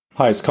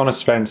Hi, it's Connor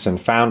Svensson,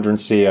 founder and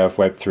CEO of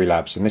Web3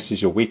 Labs, and this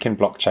is your Week in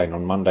Blockchain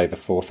on Monday, the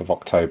 4th of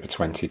October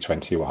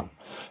 2021.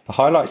 The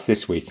highlights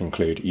this week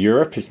include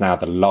Europe is now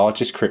the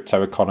largest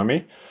crypto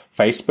economy,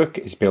 Facebook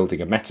is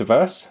building a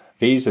metaverse,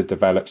 Visa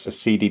develops a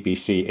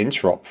CDBC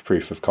interop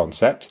proof of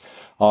concept,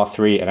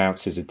 R3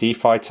 announces a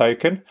DeFi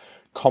token,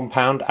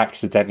 Compound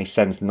accidentally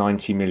sends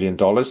 $90 million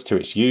to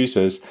its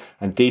users,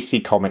 and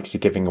DC Comics are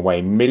giving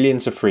away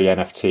millions of free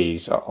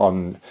NFTs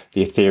on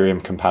the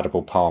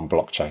Ethereum-compatible Palm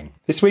blockchain.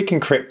 This week in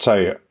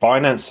crypto,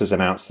 Binance has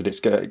announced that it's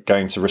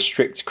going to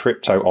restrict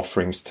crypto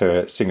offerings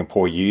to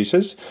Singapore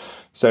users.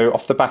 So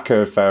off the back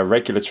of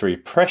regulatory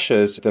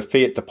pressures, the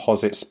fiat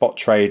deposit, spot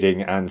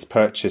trading and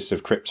purchase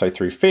of crypto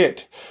through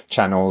fiat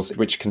channels,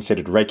 which are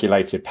considered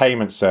regulated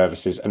payment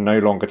services, are no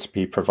longer to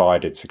be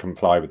provided to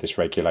comply with this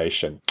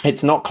regulation.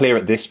 It's not clear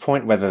at this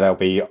point whether they'll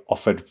be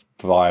offered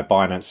via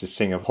Binance's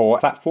Singapore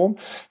platform.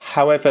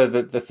 However,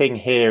 the thing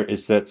here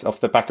is that off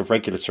the back of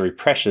regulatory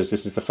pressures,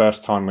 this is the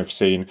first time we've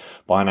seen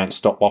Binance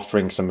stop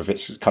offering some of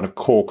its kind of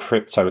core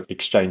crypto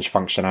exchange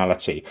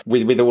functionality.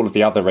 With all of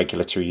the other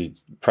regulatory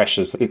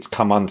pressures it's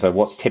come under,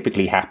 what's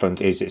typically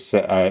happened is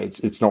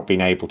it's not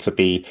been able to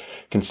be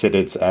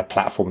considered a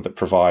platform that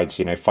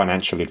provides,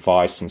 financial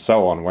advice and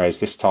so on. Whereas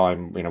this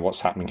time,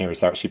 what's happening here is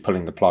they're actually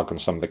pulling the plug on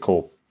some of the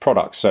core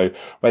products. So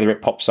whether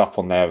it pops up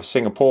on their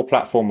Singapore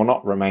platform or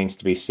not remains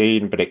to be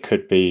seen, but it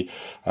could be,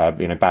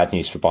 bad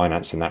news for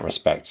Binance in that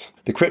respect.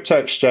 The crypto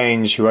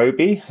exchange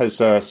Huobi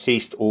has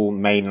ceased all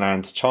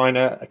mainland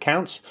China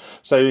accounts.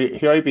 So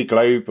Huobi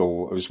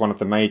Global was one of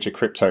the major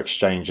crypto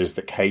exchanges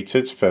that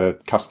catered for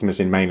customers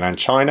in mainland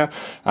China,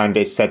 and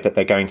it's said that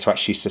they're going to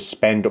actually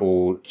suspend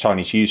all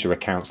Chinese user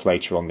accounts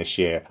later on this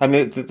year. And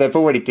they've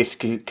already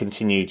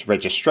discontinued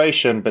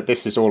registration, but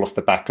this is all off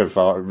the back of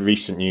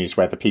recent news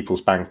where the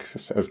People's Bank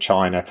of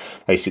China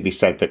basically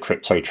said that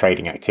crypto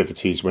trading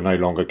activities were no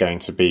longer going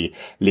to be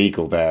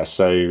legal there.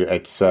 So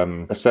it's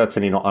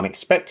certainly not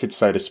unexpected,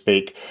 so to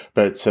speak,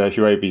 but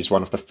Huobi is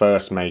one of the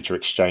first major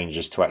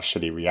exchanges to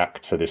actually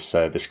react to this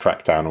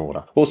crackdown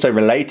order. Also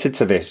related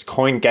to this,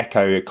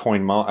 CoinGecko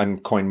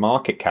and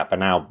CoinMarketCap are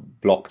now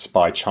blocked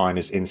by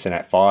China's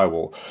internet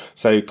firewall.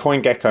 So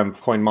CoinGecko and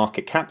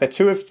CoinMarketCap, they're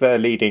two of the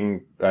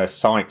leading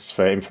sites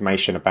for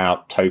information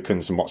about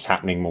tokens and what's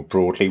happening more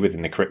broadly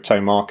within the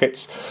crypto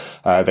markets.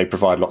 They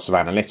provide lots of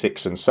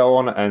analytics and so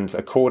on. And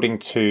according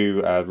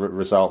to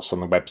results on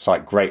the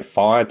website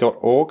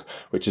greatfire.org,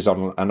 which is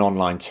an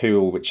online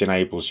tool which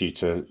enables you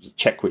to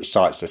check which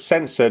sites are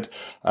censored,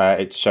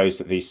 it shows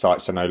that these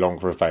sites are no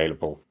longer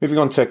available. Moving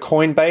on to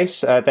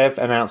Coinbase, they've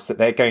announced that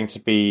they're going to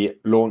be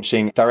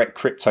launching direct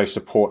crypto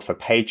support for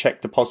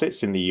paycheck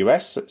deposits in the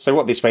US. So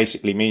what this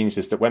basically means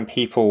is that when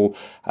people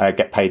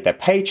get paid their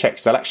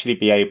paychecks, they'll actually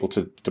be able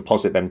to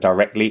deposit them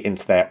directly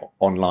into their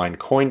online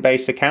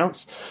Coinbase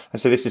accounts. And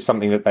so this is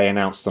something that they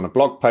announced on a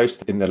blog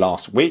post in the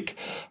last week.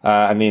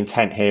 And the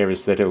intent here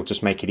is that it'll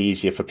just make it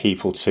easier for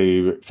people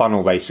to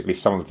funnel basically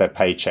some of their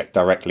paycheck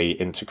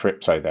directly into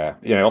crypto there.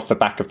 Off the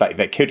back of that,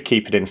 they could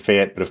keep it in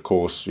fiat, but of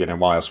course,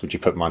 why else would you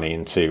put money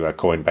into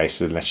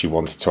Coinbase unless you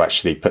wanted to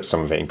actually put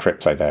some of it in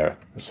crypto there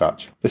as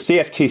such? The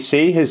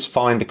CFTC has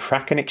fined the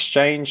Kraken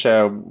exchange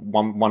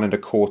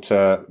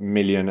 $1.25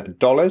 million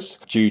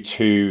due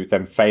to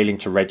them failing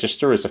to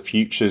register as a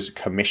futures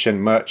commission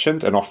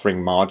merchant and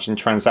offering margin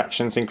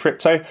transactions in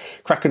crypto.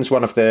 Kraken's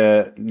one of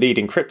the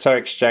leading crypto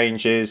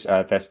exchanges.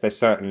 They're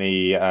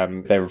certainly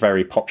they're a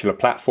very popular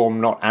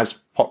platform, not as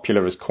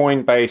popular as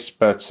Coinbase,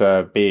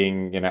 but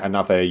being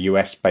another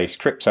US-based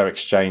crypto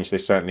exchange, they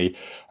certainly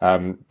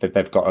that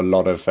they've got a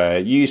lot of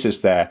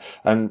users there.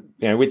 And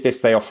with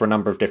this, they offer a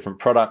number of different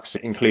products,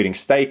 including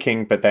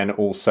staking. But then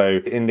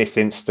also in this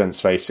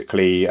instance,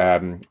 basically,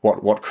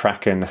 what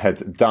Kraken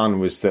had done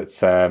was that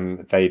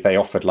they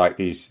offered like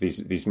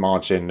these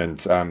margin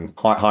and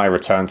high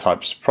return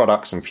types of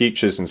products and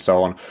futures and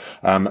so on.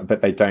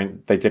 But they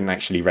didn't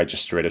actually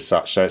register it as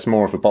such. So it's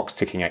more of a box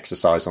ticking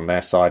exercise on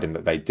their side in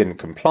that they didn't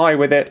comply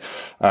with it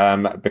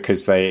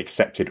because they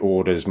accepted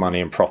orders, money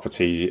and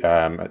property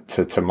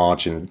to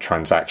margin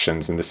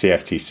transactions, and the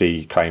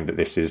CFTC claimed that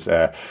this is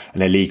an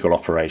illegal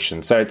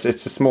operation. So it's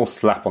a small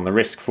slap on the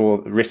wrist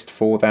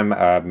for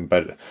them,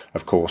 but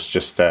of course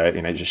just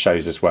just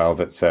shows as well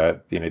that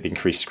the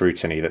increased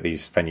scrutiny that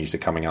these venues are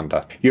coming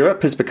under.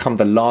 Europe has become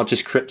the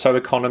largest crypto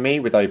economy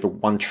with over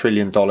 $1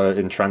 trillion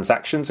in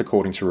transactions,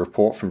 according to a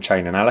report from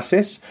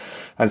Chainalysis.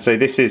 And so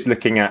this is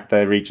looking at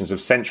the regions of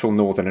Central,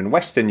 Northern and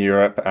Western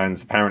Europe, and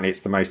apparently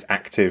it's the most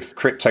active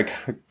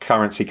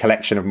cryptocurrency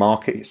collection of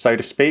markets, so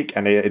to speak.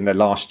 And in the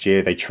last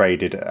year, they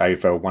traded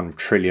over $1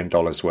 trillion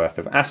worth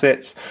of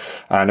assets.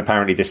 And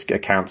apparently this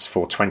accounts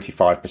for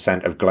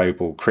 25% of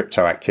global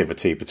crypto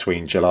activity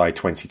between July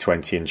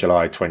 2020 and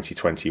July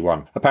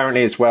 2021.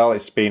 Apparently as well,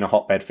 it's been a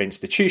hotbed for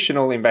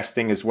institutional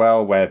investing as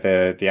well, where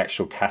the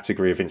actual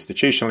category of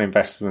institutional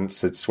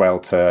investments had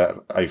swelled to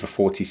over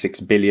 46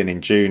 billion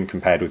in June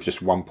compared with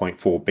just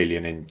 1.4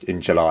 billion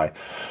in July.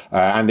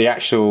 And the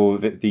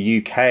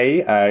UK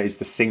is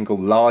the single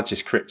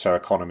largest crypto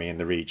economy in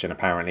the region,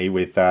 apparently,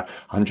 with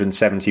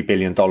 $170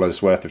 billion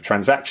worth of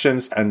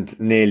transactions, and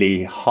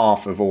nearly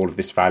half of all of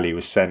this value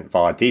was sent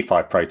via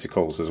DeFi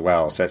protocols as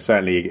well. So it's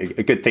certainly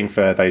a good thing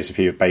for those of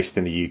you based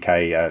in the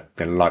UK,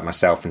 like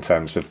myself, in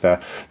terms of the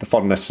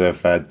fondness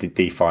of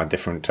DeFi and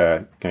different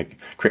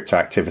crypto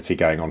activity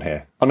going on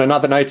here. On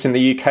another note, in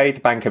the UK, the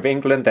Bank of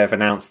England, they've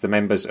announced the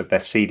members of their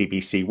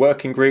CDBC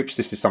working groups.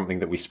 This is something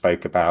that we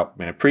spoke about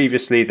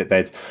previously, that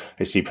they'd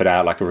actually put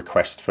out like a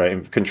request for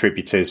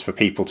contributors, for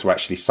people to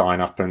actually sign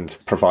up and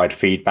provide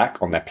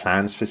feedback on their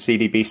plans for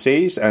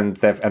CDBCs. And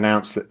they've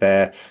announced that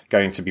they're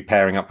going to be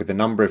pairing up with a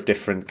number of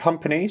different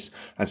companies.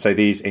 And so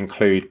these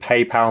include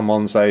PayPal,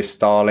 Monzo,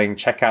 Starling,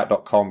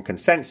 Checkout.com,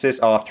 Consensus,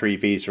 R3,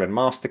 Visa and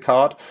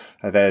MasterCard.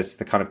 There's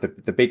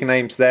the big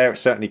names there.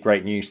 It's certainly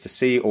great news to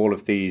see all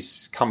of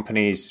these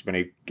companies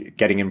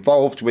getting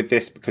involved with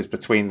this, because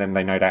between them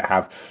they no doubt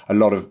have a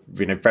lot of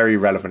very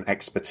relevant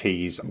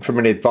expertise. From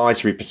an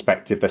advisory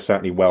perspective, they're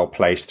certainly well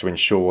placed to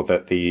ensure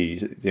that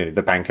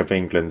the Bank of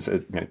England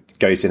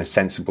goes in a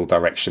sensible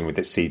direction with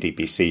its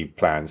CDBC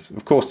plans.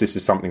 Of course, this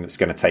is something that's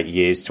going to take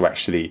years to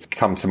actually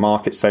come to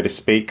market, so to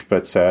speak,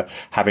 but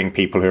having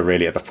people who are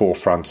really at the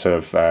forefront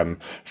of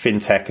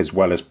fintech as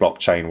well as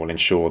blockchain will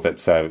ensure that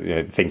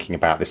thinking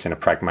about this in a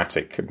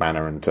pragmatic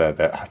manner, and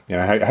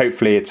that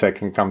hopefully it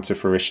can come to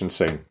fruition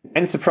soon.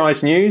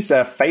 Enterprise news,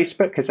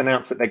 Facebook has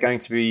announced that they're going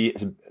to be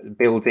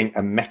building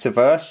a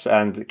metaverse,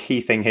 and the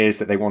key thing here is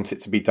that they want it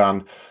to be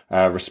done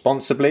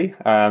responsibly.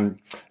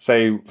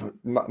 So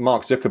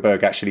Mark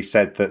Zuckerberg actually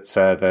said that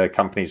the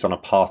company's on a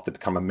path to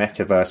become a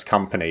metaverse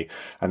company,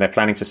 and they're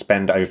planning to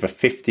spend over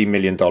 $50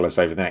 million over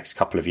the next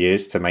couple of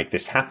years to make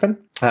this happen.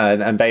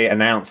 And they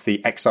announced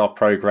the XR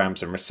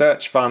Programs and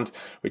Research Fund,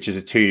 which is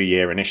a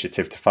 2-year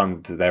initiative to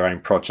fund their own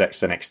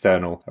projects and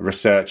external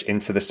research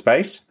into the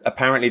space.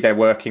 Apparently, they're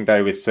working,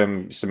 though, with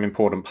some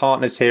important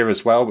partners here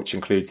as well, which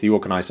includes the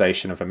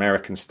Organization of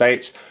American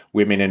States,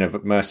 Women in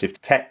Immersive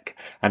Tech,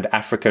 and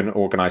African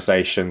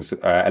organizations,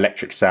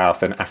 Electric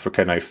South and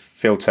Africa No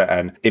Filter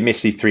and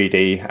Emissi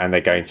 3D, and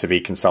they're going to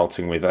be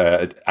consulting with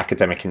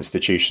academic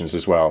institutions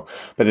as well.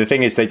 But the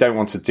thing is, they don't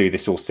want to do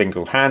this all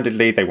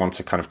single-handedly. They want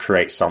to kind of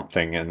create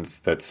something, and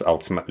that's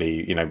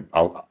ultimately,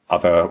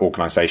 other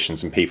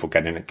organizations and people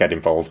get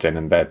involved in,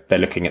 and they're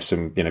looking at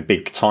some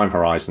big time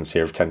horizons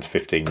here of 10 to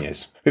 15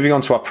 years. Moving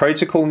on to our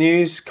protocol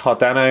news,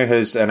 Cardano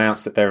has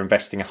announced that they're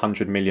investing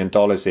 $100 million in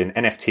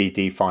NFT,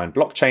 DeFi and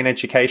blockchain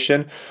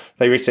education.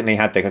 They recently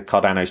had the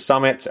Cardano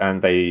Summit,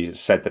 and they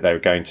said that they were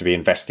going to be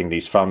investing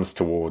these funds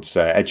towards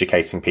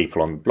educating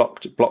people on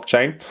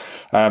blockchain.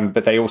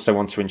 But they also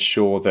want to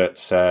ensure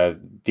that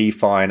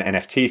DeFi and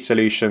NFT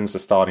solutions are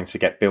starting to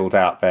get built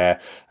out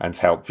there and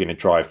help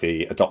drive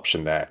the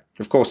adoption there.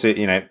 Of course,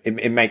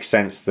 it makes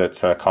sense that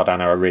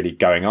Cardano are really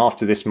going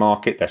after this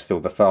market. They're still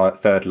the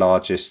third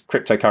largest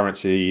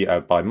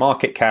cryptocurrency by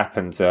market cap,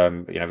 and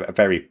a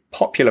very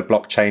popular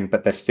blockchain,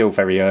 but they're still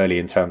very early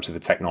in terms of the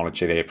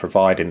technology they're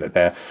providing.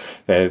 That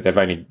they've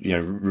only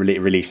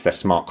released their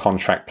smart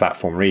contract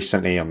platform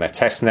recently on their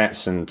test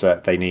nets, and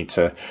they need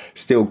to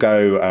still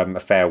go a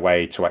fair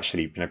way to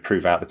actually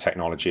prove out the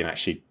technology and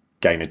actually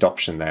gain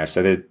adoption there.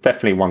 So they're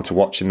definitely one to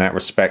watch in that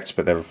respect,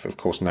 but they're of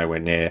course nowhere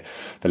near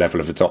the level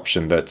of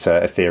adoption that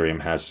Ethereum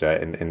has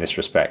in this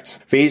respect.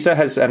 Visa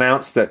has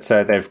announced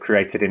that they've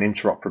created an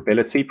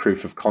interoperability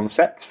proof of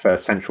concept for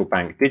central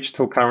bank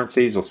digital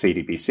currencies, or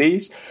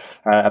CDBCs.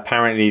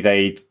 Apparently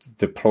they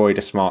deployed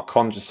a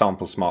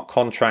sample smart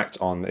contract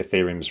on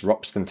Ethereum's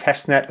Ropsten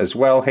testnet as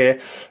well here.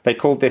 They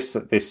called this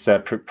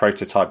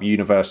prototype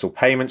Universal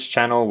Payments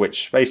Channel,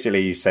 which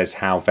basically says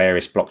how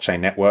various blockchain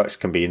networks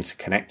can be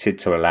interconnected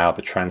to allow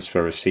the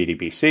transfer of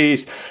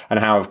CDBCs, and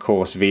how, of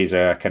course,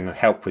 Visa can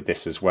help with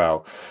this as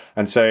well.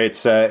 And so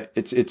it's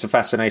a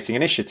fascinating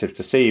initiative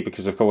to see,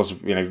 because, of course,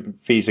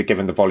 Visa,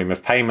 given the volume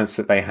of payments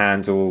that they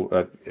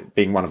handle,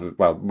 being one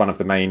of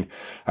the main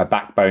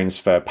backbones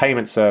for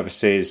payment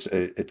services,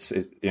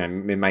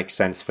 it makes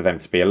sense for them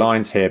to be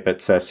aligned here.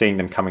 But seeing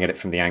them coming at it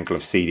from the angle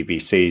of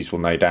CDBCs will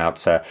no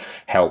doubt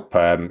help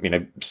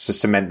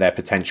cement their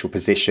potential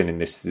position in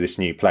this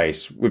new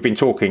place. We've been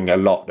talking a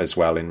lot as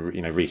well in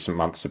recent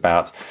months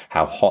about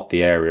how hot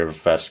the area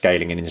of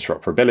scaling and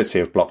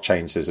interoperability of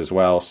blockchains is as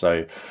well.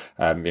 So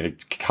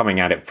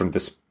coming at it from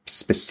this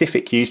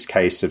specific use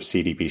case of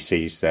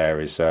CDBCs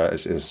there is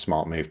a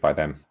smart move by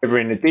them. Over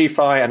in the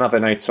DeFi, another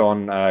note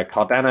on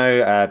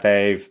Cardano,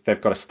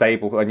 they've got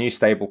a new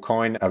stable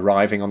coin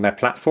arriving on their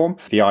platform.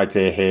 The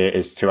idea here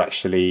is to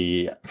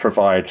actually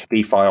provide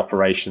DeFi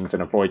operations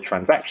and avoid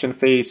transaction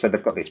fees. So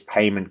they've got this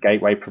payment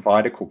gateway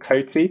provider called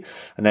Coty,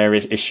 and they're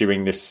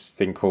issuing this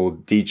thing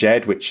called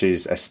DJED, which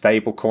is a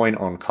stable coin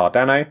on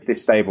Cardano.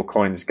 This stable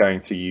coin is going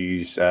to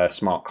use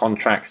smart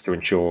contracts to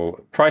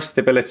ensure price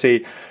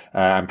stability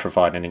and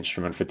provide an an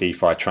instrument for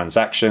DeFi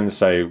transactions.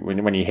 So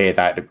when you hear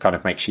that, it kind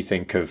of makes you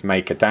think of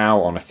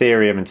MakerDAO on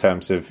Ethereum in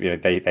terms of,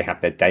 they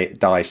have their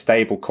DAI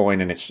stable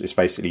coin, and it's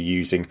basically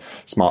using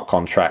smart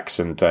contracts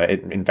and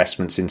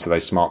investments into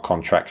those smart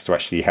contracts to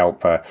actually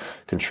help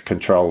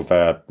control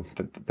the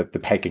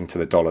pegging to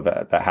the dollar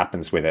that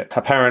happens with it.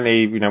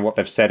 Apparently, what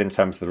they've said in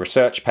terms of the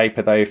research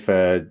paper though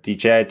for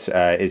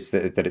DGED is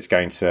that it's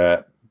going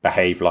to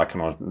behave like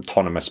an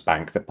autonomous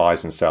bank that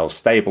buys and sells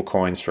stable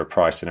coins for a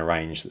price in a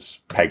range that's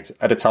pegged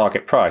at a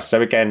target price.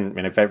 So again,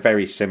 very,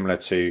 very similar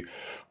to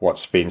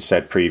what's been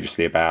said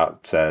previously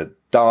about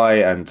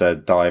DAI, and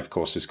DAI, of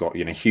course, has got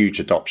huge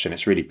adoption.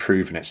 It's really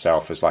proven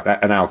itself as like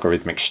an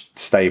algorithmic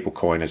stable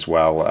coin as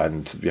well,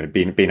 and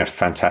being a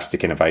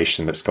fantastic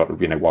innovation that's got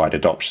wide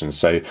adoption.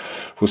 So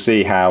we'll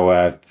see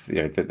how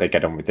they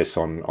get on with this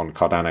on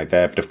Cardano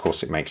there. But of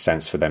course, it makes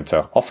sense for them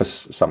to offer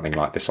something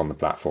like this on the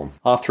platform.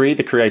 R3,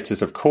 the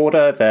creators of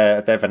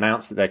Corda, they've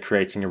announced that they're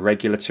creating a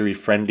regulatory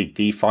friendly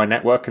DeFi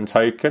network and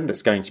token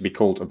that's going to be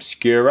called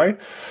Obscuro.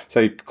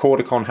 So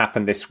CordaCon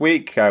happened this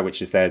week,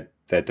 which is their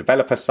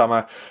developer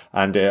summer,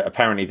 and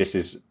apparently this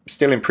is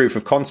still in proof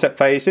of concept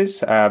phases,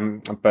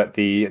 but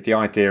the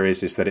idea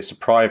is that it's a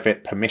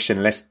private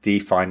permissionless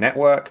DeFi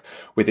network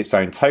with its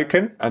own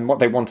token. And what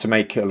they want to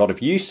make a lot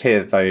of use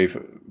here though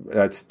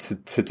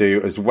to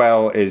do as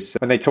well is,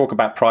 when they talk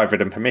about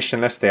private and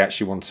permissionless, they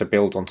actually want to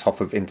build on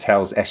top of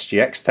Intel's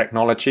SGX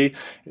technology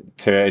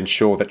to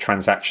ensure that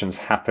transactions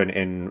happen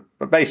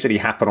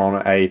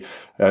on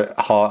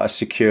a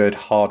secured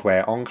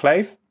hardware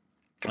enclave.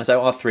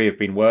 So R3 have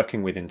been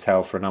working with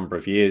Intel for a number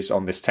of years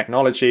on this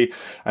technology.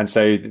 And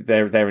so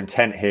their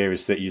intent here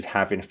is that you'd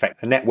have, in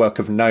effect, a network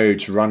of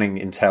nodes running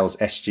Intel's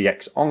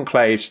SGX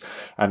enclaves.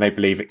 And they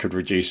believe it could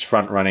reduce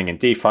front running in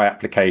DeFi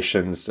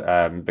applications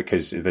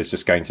because there's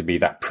just going to be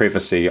that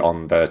privacy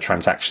on the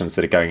transactions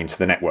that are going into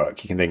the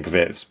network. You can think of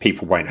it as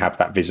people won't have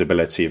that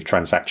visibility of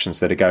transactions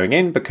that are going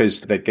in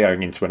because they're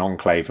going into an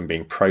enclave and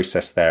being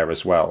processed there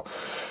as well.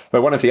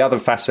 But one of the other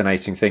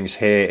fascinating things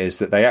here is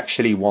that they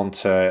actually want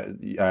to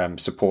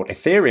support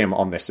Ethereum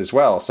on this as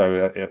well.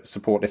 So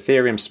support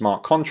Ethereum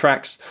smart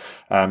contracts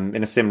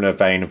in a similar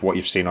vein of what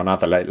you've seen on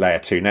other layer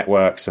 2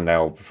 networks. And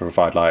they'll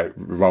provide like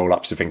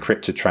roll-ups of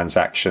encrypted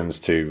transactions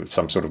to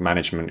some sort of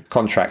management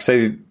contract.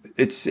 So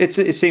it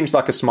seems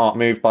like a smart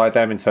move by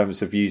them in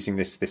terms of using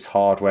this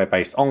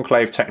hardware-based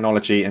enclave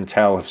technology.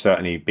 Intel have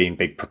certainly been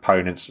big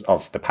proponents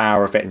of the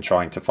power of it and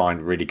trying to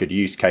find really good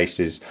use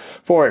cases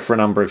for it for a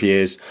number of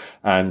years.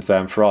 And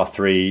for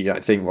R3, I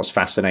think what's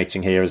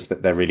fascinating here is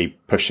that they're really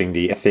pushing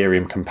the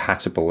Ethereum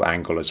compatible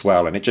angle as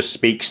well. And it just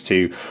speaks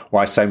to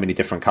why so many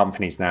different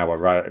companies now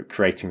are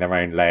creating their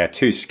own layer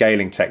 2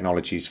 scaling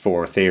technologies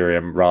for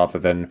Ethereum rather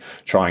than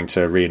trying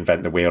to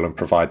reinvent the wheel and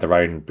provide their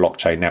own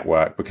blockchain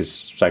network, because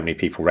so many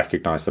people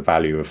recognize the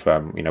value of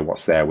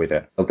what's there with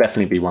it. It'll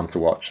definitely be one to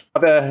watch.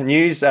 Other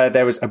news,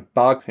 there was a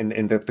bug in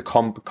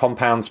the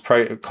Compounds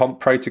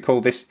protocol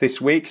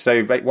this week.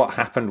 So what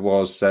happened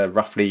was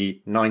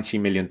roughly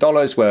 $90 million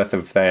worth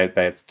of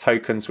their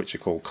tokens, which are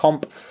called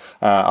Comp,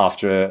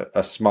 after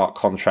a smart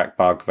contract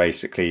bug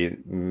basically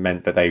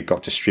meant that they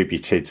got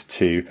distributed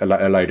to a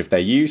load of their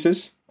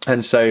users.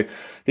 And so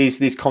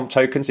these Comp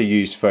tokens are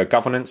used for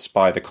governance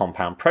by the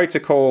Compound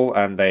protocol,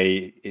 and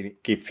they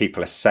give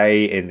people a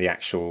say in the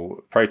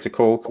actual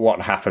protocol.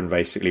 What happened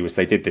basically was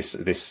they did this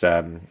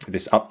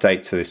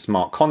update to this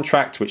smart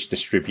contract, which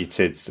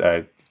distributed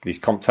these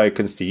Comp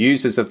tokens to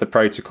users of the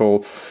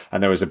protocol,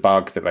 and there was a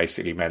bug that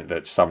basically meant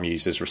that some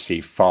users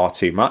received far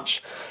too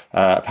much.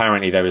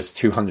 Apparently there was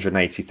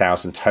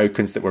 280,000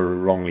 tokens that were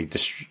wrongly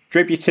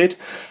distributed,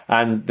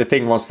 and the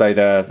thing was though,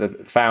 the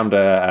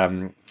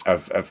founder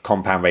of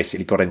Compound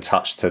basically got in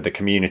touch to the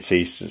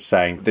community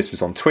saying, this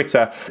was on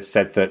Twitter,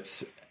 said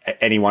that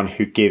anyone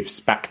who gives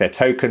back their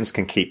tokens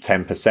can keep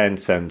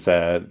 10%,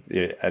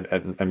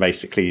 and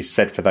basically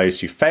said for those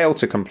who fail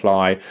to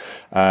comply,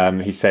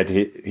 he said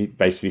he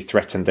basically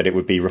threatened that it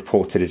would be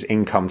reported as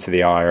income to the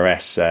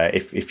IRS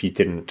if you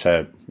didn't,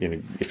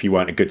 if you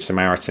weren't a good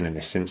Samaritan in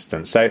this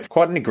instance. So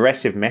quite an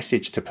aggressive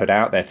message to put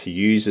out there to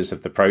users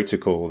of the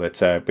protocol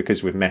that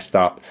because we've messed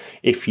up,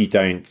 if you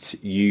don't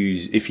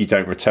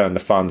return the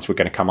funds, we're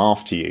going to come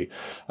after you.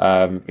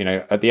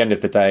 At the end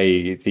of the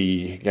day,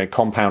 the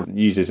Compound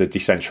uses a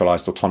decentralized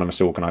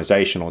autonomous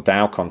organization, or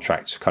DAO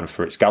contract, kind of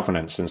for its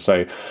governance. And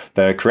so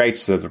the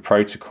creators of the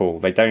protocol,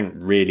 they don't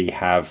really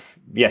have,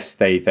 yes,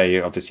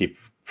 they obviously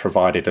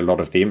provided a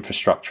lot of the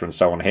infrastructure and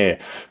so on here,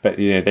 but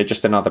they're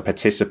just another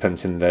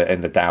participant in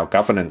the DAO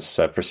governance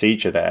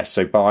procedure there.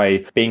 So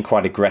by being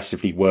quite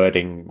aggressively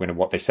wording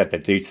what they said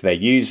they'd do to their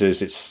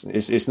users,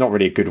 it's not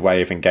really a good way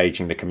of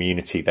engaging the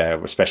community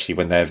there, especially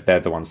when they're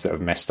the ones that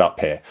have messed up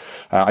here.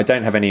 I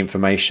don't have any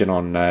information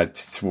on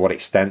to what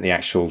extent the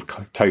actual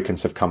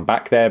tokens have come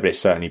back there, but it's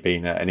certainly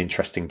been an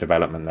interesting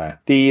development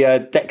there.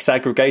 The DEX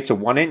aggregator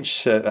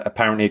 1inch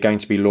apparently are going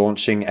to be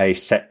launching a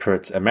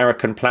separate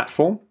American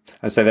platform.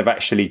 And so they've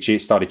actually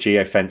started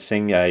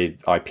geofencing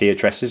IP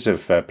addresses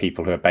of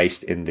people who are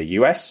based in the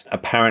US.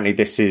 Apparently,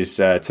 this is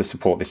to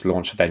support this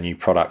launch of their new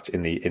product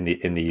in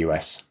the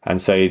US.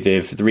 And so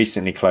they've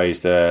recently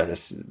closed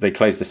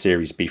the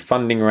Series B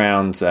funding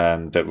round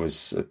that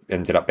was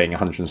ended up being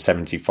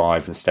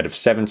 175 instead of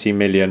 70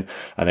 million,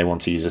 and they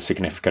want to use a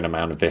significant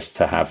amount of this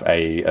to have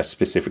a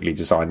specifically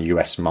designed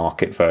US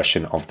market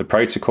version of the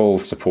protocol,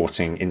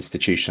 supporting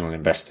institutional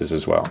investors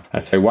as well.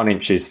 And so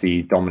 1inch is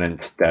the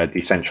dominant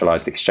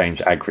decentralized exchange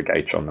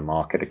aggregator on the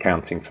market,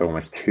 accounting for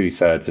almost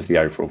 2/3 of the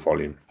overall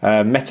volume.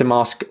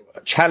 MetaMask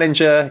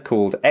challenger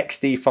called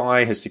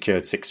XDeFi has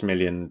secured $6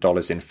 million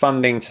in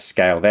funding to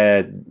scale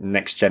their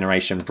next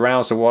generation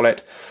browser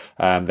wallet.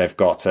 They've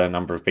got a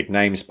number of big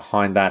names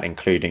behind that,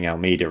 including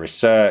Alameda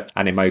Research,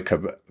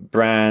 Animoca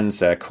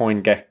Brands,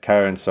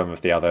 CoinGecko, and some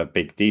of the other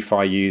big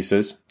DeFi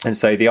users. And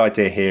so the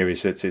idea here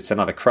is that it's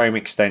another Chrome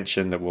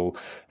extension that will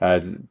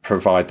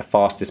provide the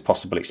fastest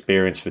possible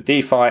experience for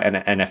DeFi and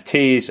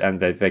NFTs, and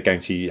they're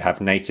going to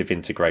have native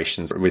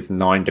integrations with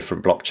 9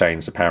 different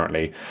blockchains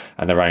apparently,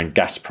 and their own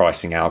gas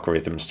pricing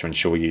algorithms to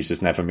ensure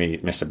users never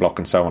miss a block,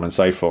 and so on and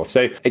so forth.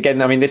 So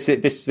again, I mean,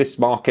 this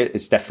market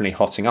is definitely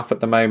hotting up at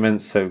the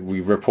moment. So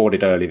we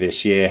reported early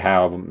this year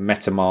how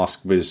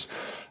MetaMask was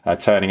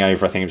turning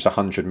over, I think it was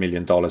 $100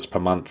 million per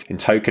month in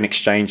token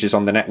exchanges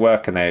on the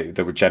network, and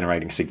they were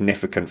generating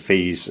significant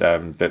fees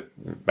that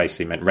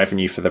basically meant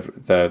revenue for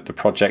the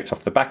project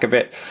off the back of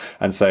it.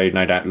 And so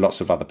no doubt lots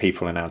of other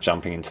people are now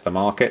jumping into the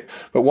market.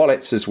 But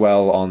wallets as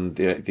well on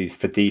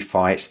for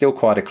DeFi, it's still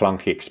quite a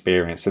clunky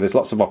experience. So there's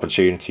lots of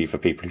opportunity for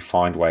people who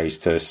find ways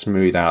to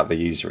smooth out the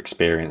user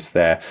experience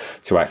there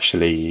to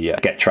actually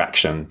get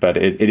traction. But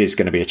it is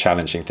going to be a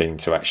challenging thing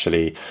to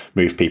actually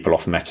move people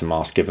off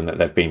MetaMask, given that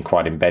they've been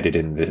quite embedded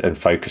in and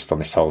focused on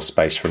this whole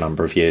space for a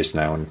number of years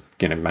now, and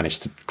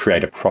managed to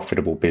create a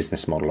profitable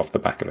business model off the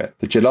back of it.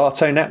 The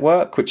Gelato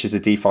Network, which is a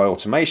DeFi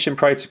automation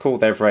protocol,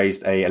 they've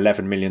raised a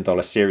 $11 million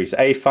Series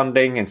A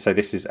funding, and so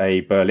this is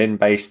a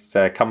Berlin-based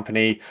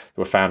company that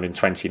were founded in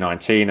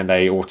 2019, and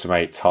they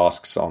automate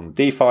tasks on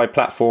DeFi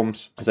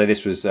platforms. So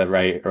this was a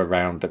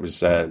round that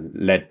was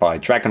led by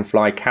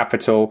Dragonfly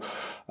Capital,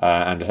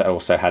 and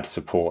also had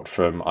support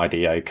from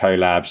IDEO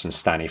Collabs and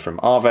Stanny from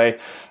Aave.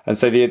 And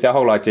so the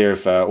whole idea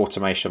of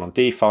automation on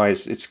DeFi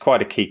it's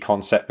quite a key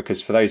concept,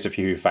 because for those of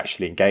you who've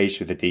actually engaged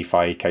with the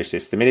DeFi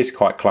ecosystem, it is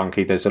quite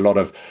clunky. There's a lot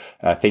of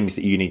things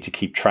that you need to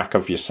keep track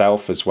of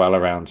yourself as well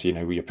around,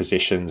 your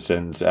positions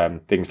and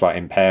things like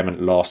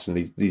impairment loss and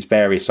these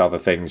various other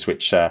things,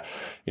 which,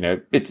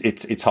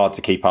 it's hard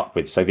to keep up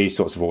with. So these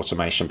sorts of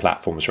automation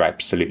platforms are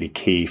absolutely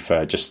key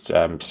for just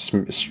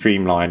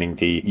streamlining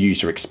the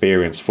user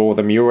experience for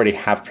them. You already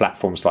have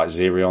platforms like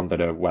Zerion that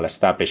are well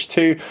established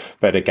too,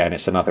 but again,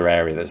 it's another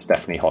area that's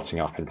definitely hotting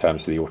up in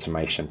terms of the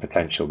automation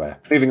potential there.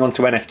 Moving on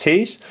to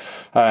NFTs,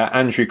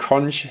 Andrew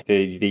Cronje,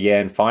 the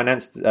Yearn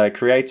Finance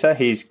creator,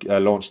 he's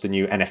launched a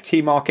new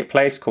NFT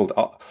marketplace called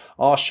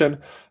Artian,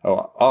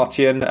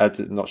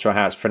 I'm not sure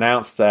how it's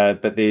pronounced,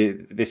 but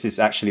this is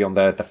actually on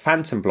the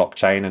Phantom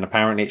blockchain, and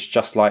apparently it's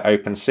just like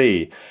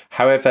OpenSea.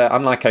 However,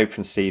 unlike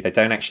OpenSea, they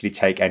don't actually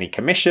take any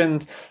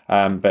commission,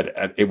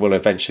 but it will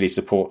eventually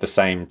support the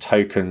same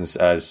tokens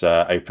as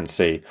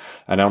OpenSea.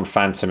 And on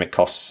Phantom, it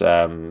costs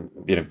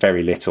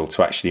very little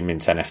to actually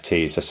mint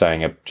NFTs. They're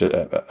saying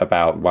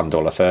about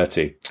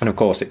 $1.30, and of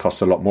course, it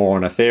costs a lot more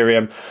on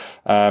Ethereum.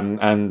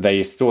 And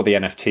they store the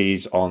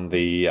NFTs on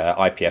the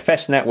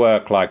IPFS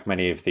network, like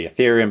many of the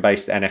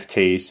Ethereum-based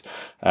NFTs,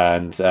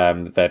 and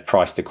they're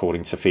priced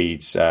according to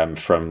feeds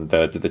from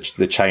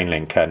the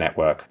Chainlink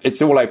network.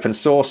 It's all open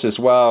source as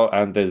well,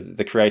 and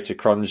the creator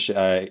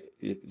Cronje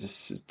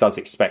does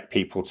expect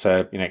people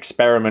to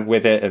experiment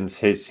with it, and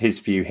his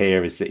view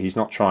here is that he's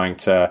not trying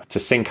to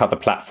sync other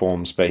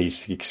platforms, but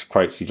he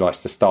quotes he likes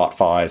to start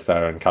fires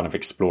there and kind of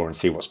explore and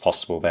see what's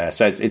possible there.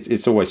 So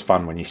it's always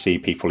fun when you see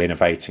people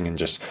innovating and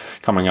just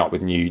coming up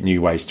with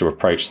new ways to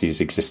approach these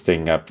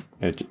existing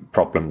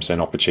problems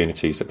and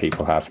opportunities that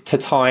people have. To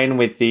tie in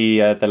with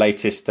the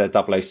latest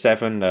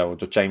 007 or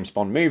the James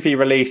Bond movie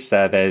release,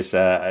 there's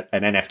an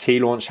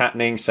NFT launch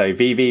happening. So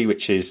Vivi,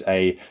 which is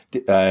a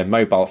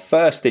mobile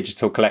first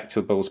digital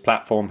collectibles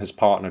platform, has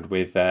partnered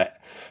with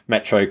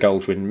Metro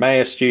Goldwyn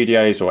Mayer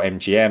Studios, or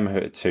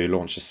MGM, to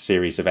launch a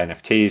series of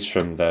NFTs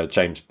from the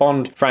James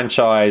Bond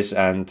franchise,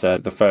 and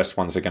the first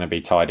ones are going to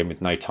be tied in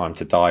with No Time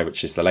to Die,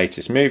 which is the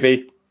latest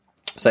movie.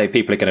 So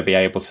people are going to be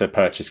able to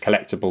purchase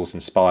collectibles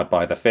inspired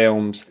by the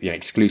films,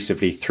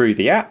 exclusively through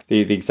the app.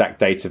 The exact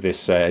date of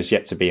this is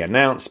yet to be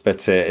announced,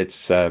 but it's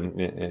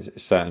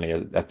certainly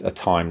a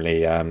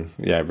timely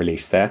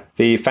release there.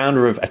 The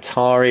founder of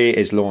Atari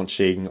is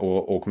launching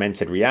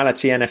augmented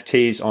reality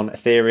NFTs on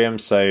Ethereum.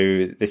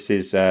 So this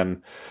is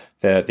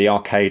the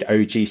Arcade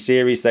OG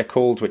series, they're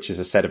called, which is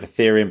a set of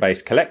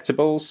Ethereum-based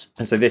collectibles.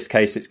 And so in this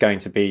case, it's going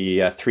to be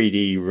a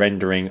 3D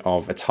rendering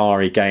of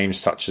Atari games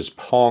such as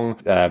Pong,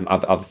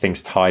 other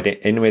things tied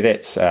in with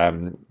it.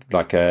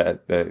 like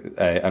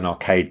an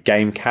arcade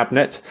game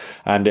cabinet,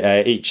 and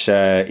each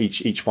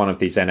one of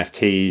these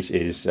NFTs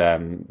is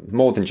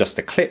more than just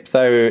a clip,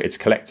 though. It's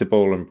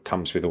collectible and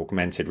comes with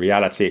augmented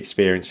reality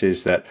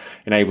experiences that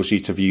enables you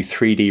to view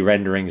 3D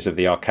renderings of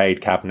the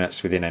arcade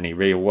cabinets within any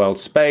real world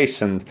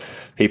space, and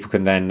people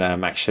can then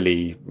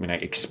actually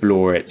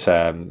explore it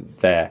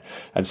there.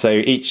 And so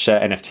each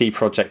NFT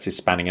project is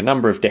spanning a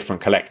number of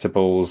different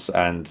collectibles,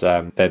 and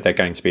they're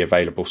going to be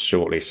available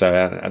shortly.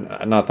 So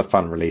another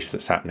fun release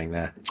that's happening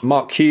there.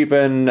 Mark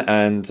Cuban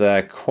and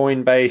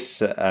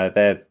Coinbase,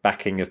 they're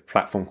backing a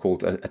platform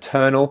called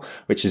Eternal,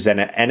 which is an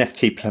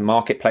NFT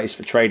marketplace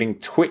for trading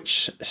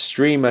Twitch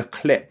streamer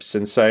clips.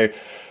 And so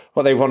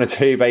what they want to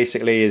do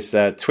basically is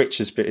Twitch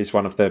is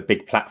one of the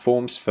big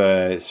platforms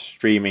for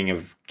streaming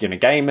of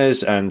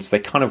gamers, and they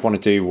kind of want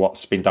to do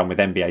what's been done with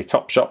NBA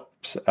Top Shot,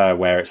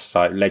 where it's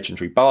like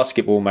legendary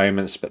basketball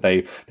moments, but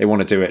they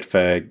want to do it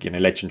for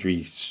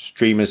legendary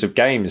streamers of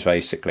games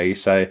basically.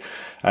 So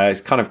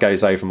it kind of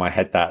goes over my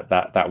head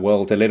that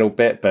world a little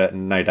bit, but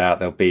no doubt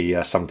there'll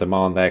be some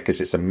demand there because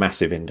it's a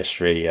massive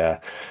industry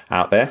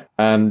out there.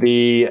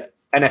 The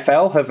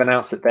NFL have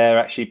announced that they're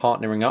actually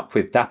partnering up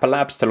with Dapper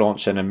Labs to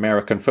launch an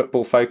American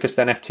football-focused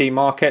NFT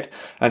market.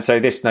 And so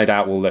this no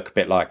doubt will look a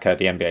bit like the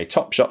NBA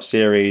Top Shot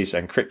series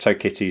and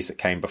CryptoKitties that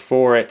came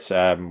before it,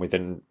 with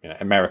an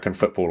American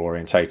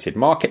football-orientated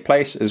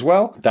marketplace as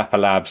well. Dapper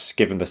Labs,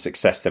 given the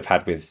success they've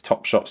had with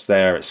Top Shots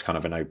there, it's kind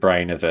of a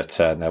no-brainer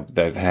that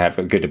they have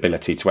a good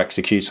ability to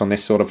execute on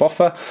this sort of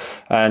offer.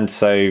 And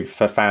so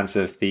for fans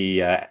of the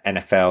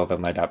NFL, they'll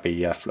no doubt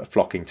be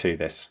flocking to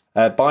this.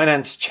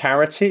 Binance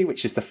Charity,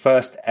 which is the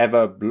first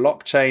ever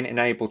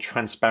blockchain-enabled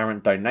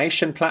transparent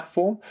donation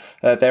platform.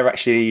 They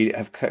actually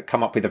have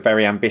come up with a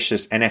very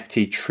ambitious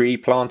NFT tree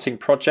planting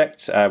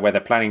project where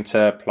they're planning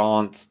to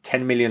plant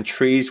 10 million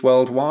trees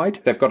worldwide.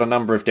 They've got a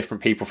number of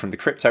different people from the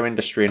crypto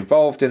industry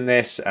involved in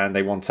this, and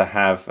they want to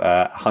have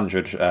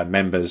 100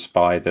 members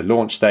by the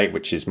launch date,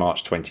 which is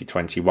March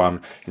 2021,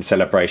 in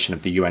celebration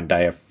of the UN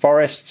Day of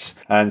Forests.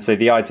 And so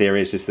the idea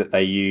is that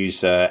they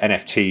use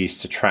NFTs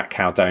to track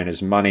how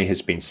donors' money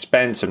has been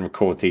spent and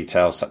record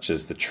details such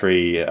as the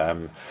tree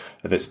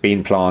that's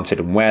been planted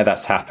and where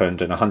that's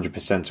happened, and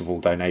 100% of all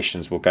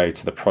donations will go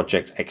to the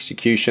project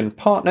execution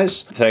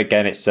partners. So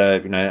again, it's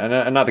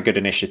another good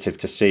initiative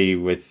to see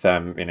with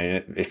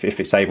if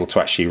it's able to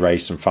actually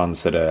raise some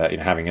funds that are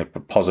having a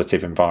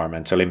positive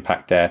environmental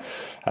impact there.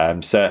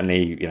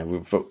 Certainly,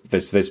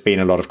 there's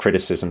been a lot of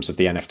criticisms of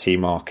the NFT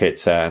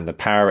market and the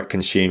power it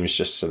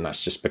consumes, and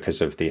that's just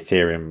because of the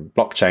Ethereum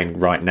blockchain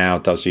right now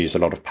does use a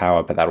lot of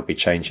power, but that'll be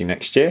changing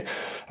next year.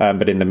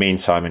 But in the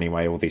meantime,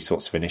 anyway, all these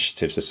sorts of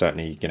initiatives are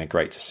certainly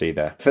great to see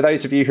there. For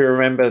those of you who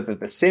remember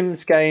the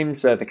Sims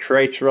games, the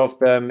creator of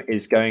them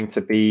is going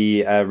to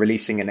be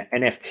releasing an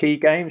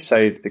NFT game.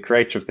 So the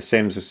creator of the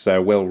Sims was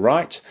Will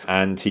Wright,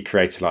 and he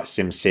created like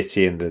Sim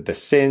City and the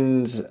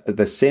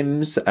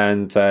Sims.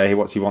 And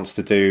what he wants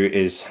to do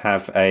is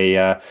have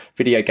a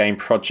video game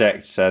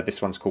project. This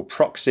one's called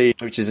Proxy,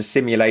 which is a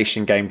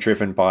simulation game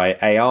driven by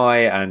AI,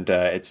 and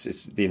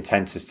it's the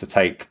intent is to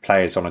take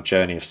players on a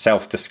journey of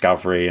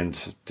self-discovery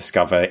and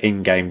discover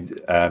in-game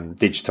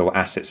digital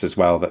assets as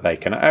well that they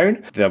can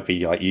own. There'll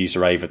be like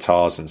user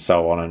avatars and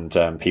so on,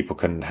 and people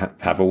can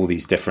have all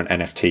these different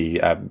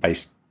NFT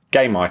based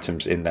game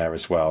items in there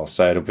as well.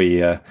 So it'll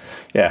be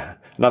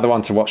another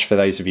one to watch for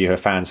those of you who are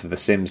fans of The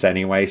Sims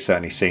anyway,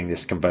 certainly seeing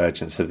this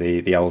convergence of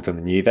the old and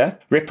the new there.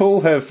 Ripple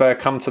have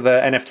come to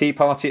the NFT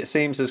party, it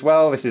seems, as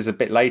well. This is a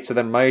bit later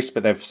than most,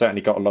 but they've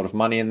certainly got a lot of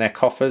money in their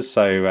coffers,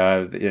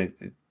 so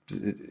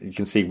you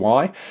can see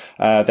why.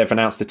 They've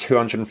announced a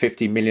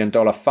 $250 million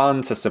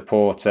fund to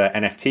support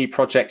NFT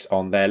projects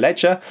on their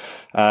ledger.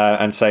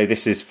 And so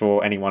this is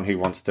for anyone who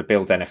wants to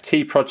build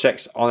NFT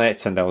projects on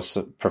it, and they'll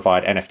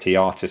provide NFT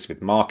artists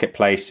with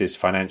marketplaces,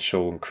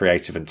 financial and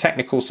creative and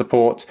technical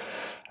support.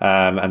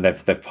 And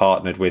they've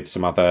partnered with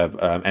some other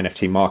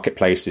NFT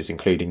marketplaces,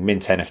 including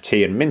Mint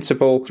NFT and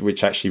Mintable,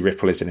 which actually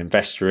Ripple is an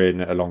investor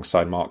in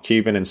alongside Mark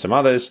Cuban and some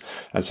others.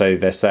 And so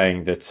they're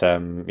saying that,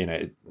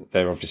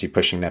 they're obviously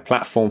pushing their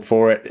platform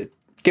for it.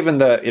 Given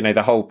that,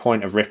 the whole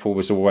point of Ripple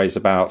was always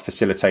about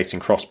facilitating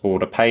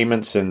cross-border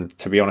payments, and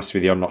to be honest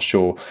with you, I'm not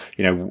sure,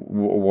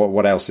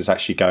 what else is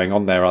actually going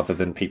on there other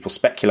than people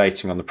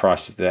speculating on the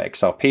price of the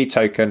XRP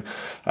token.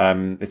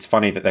 It's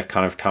funny that they've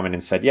kind of come in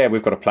and said, yeah,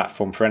 we've got a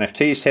platform for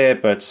NFTs here,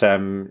 but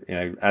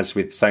as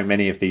with so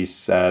many of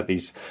these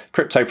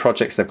crypto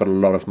projects, they've got a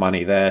lot of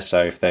money there.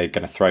 So if they're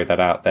going to throw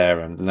that out there,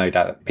 and no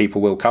doubt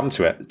people will come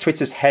to it.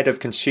 Twitter's head of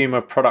consumer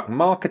product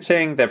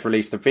marketing, they've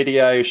released a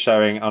video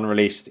showing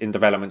unreleased in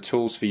development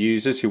tools tools for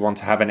users who want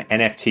to have an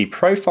NFT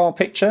profile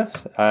picture.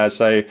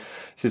 So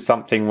this is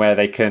something where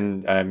they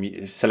can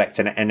select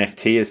an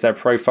NFT as their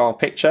profile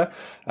picture,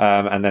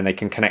 and then they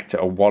can connect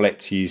to a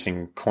wallet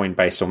using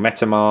Coinbase or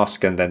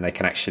MetaMask, and then they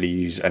can actually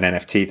use an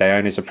NFT they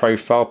own as a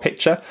profile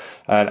picture.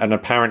 And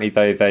apparently,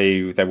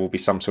 there will be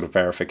some sort of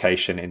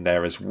verification in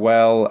there as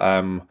well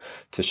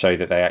to show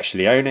that they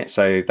actually own it.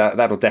 So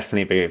that'll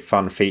definitely be a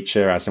fun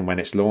feature as and when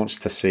it's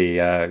launched to see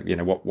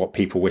what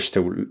people wish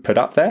to put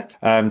up there.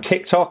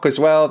 TikTok as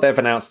well. They've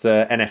announced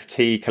the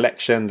NFT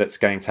collection that's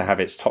going to have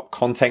its top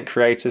content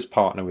creators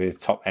partner with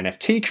top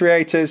NFT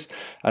creators.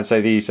 And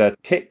so these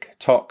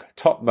TikTok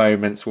top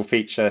moments will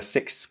feature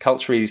 6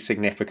 culturally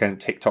significant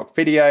TikTok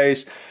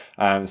videos.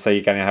 So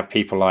you're going to have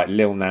people like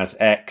Lil Nas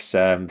X,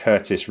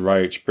 Curtis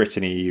Roach,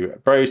 Brittany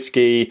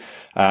Broski,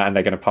 and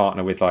they're going to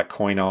partner with like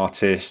Coin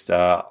Artist,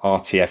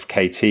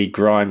 RTFKT,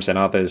 Grimes, and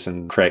others,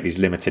 and create these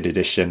limited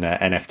edition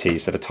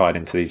NFTs that are tied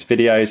into these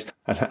videos.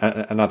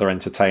 Another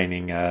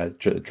entertaining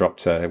drop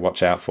to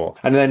watch out for.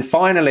 And then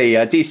finally,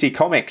 DC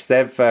Comics,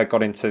 they've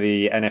got into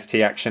the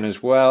NFT action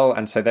as well.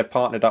 And so they've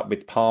partnered up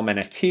with Palm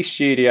NFT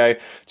Studio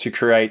to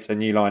create a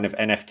new line of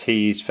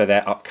NFTs for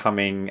their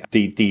upcoming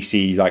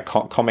DC like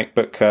comic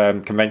book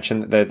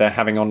convention that they're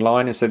having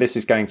online. And so this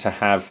is going to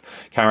have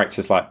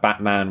characters like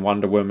Batman,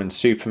 Wonder Woman,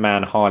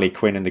 Superman, Harley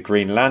Quinn, and the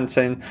Green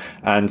Lantern.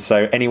 And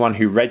so anyone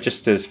who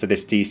registers for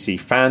this DC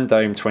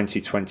Fandom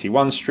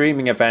 2021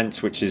 streaming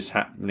event, which is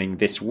happening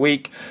this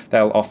week,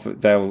 they'll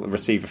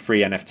receive a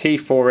free NFT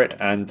for it,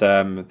 and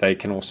they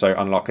can also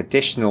unlock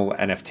additional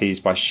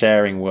NFTs by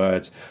sharing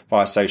words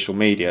via social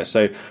media.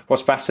 So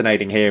what's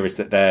fascinating here is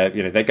that they're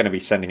going to be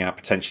sending out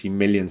potentially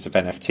millions of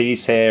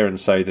NFTs here, and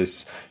so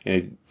there's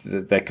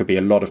there could be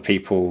a lot of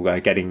people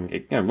getting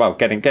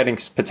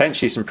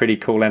potentially some pretty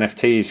cool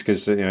NFTs,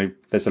 because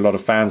there's a lot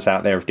of fans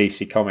out there of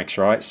DC Comics,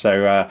 right?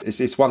 So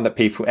it's one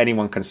that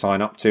anyone can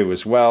sign up to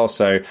as well.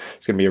 So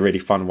it's going to be a really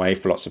fun way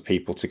for lots of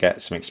people to get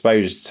some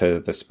exposure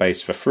to the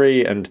space for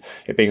free, and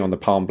it being on the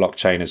Palm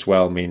blockchain as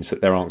well means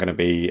that there aren't going to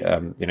be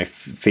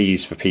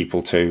fees for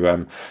people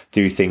to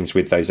do things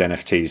with those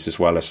NFTs as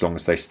well, as long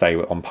as they stay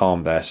on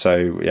Palm there.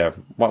 So yeah,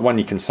 one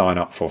you can sign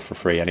up for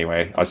free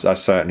anyway. I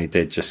certainly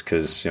did, just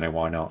because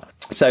why not?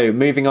 So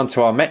moving on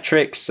to our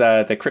metrics,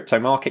 the crypto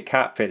market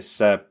cap, it's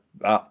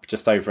up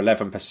just over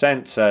 11%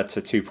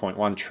 to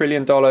 $2.1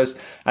 trillion.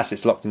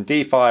 Assets locked in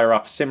DeFi are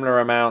up a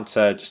similar amount,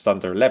 just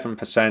under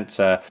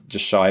 11%,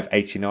 just shy of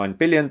 $89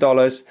 billion.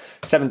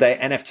 7-day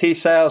NFT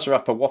sales are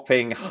up a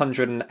whopping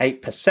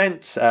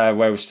 108%,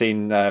 where we've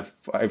seen over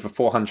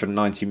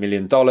 $490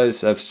 million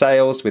of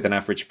sales, with an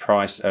average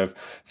price of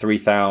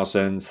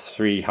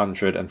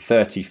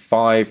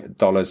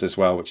 $3,335 as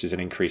well, which is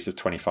an increase of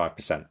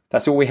 25%.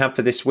 That's all we have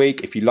for this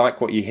week. If you like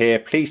what you hear,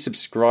 please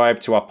subscribe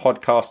to our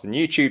podcast and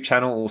YouTube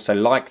channel. Also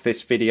like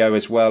this video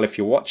as well if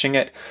you're watching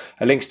it.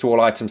 Links to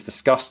all items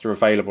discussed are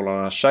available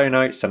on our show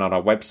notes and on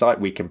our website,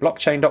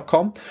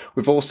 weekinblockchain.com.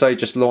 We've also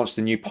just launched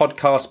a new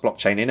podcast,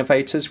 Blockchain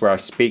Innovators, where I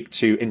speak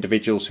to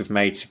individuals who've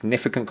made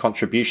significant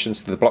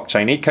contributions to the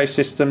blockchain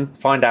ecosystem,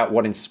 find out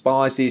what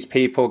inspires these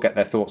people, get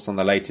their thoughts on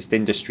the latest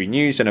industry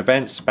news and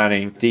events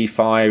spanning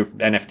DeFi,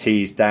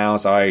 NFTs,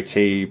 DAOs,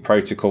 IoT,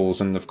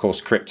 protocols, and of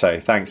course crypto.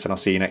 Thanks, and I'll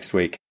see you next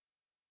week.